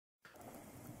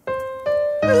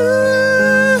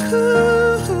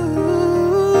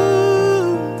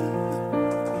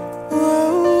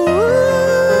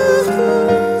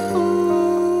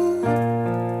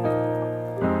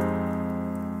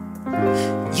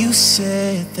You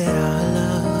said that our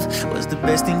love was the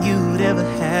best thing you'd ever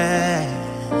had.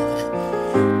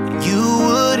 You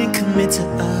wouldn't commit to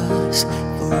us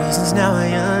for reasons now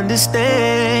I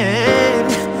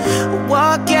understand.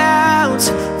 Walkouts,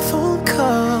 phone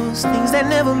calls, things that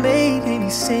never made any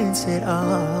sense at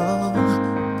all.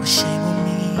 But shame on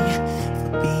me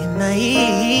for being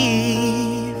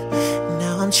naive.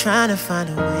 Now I'm trying to find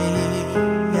a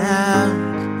way out,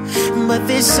 but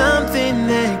there's something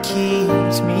that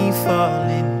keeps me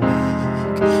falling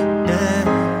back down.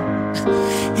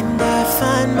 And I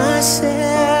find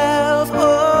myself,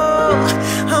 oh,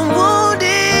 I'm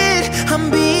wounded, I'm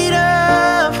beat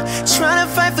up, trying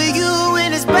to fight for you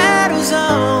in this battle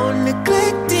zone.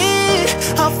 Neglected,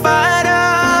 I'll fight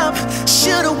up.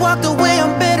 Should've walked away,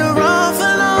 I'm better off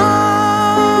alone.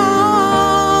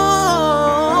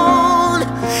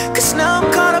 Cause now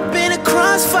I'm caught up in a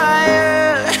crossfire.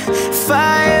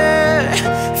 Fire,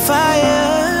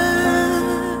 fire.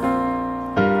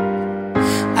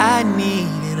 I need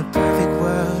in a perfect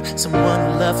world someone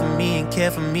who love for me and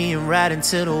care for me and ride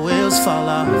until the wheels fall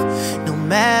off. No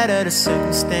matter the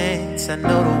circumstance, I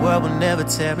know the world will never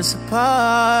tear us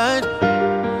apart.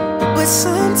 But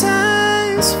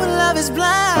sometimes when love is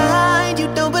blind, you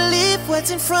don't believe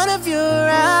what's in front of your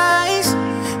eyes.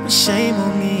 But shame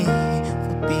on me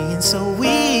for being so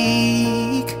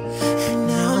weak.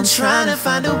 I'm trying to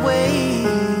find a way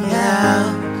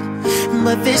out,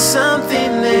 but there's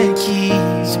something that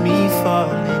keeps me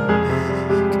falling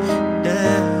back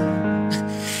down.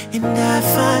 And I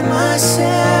find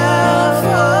myself,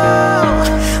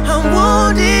 oh, I'm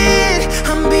wounded,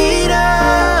 I'm beat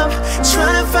up,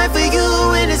 trying to fight for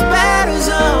you in this battle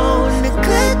zone.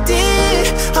 Neglected,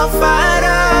 I'll fight up.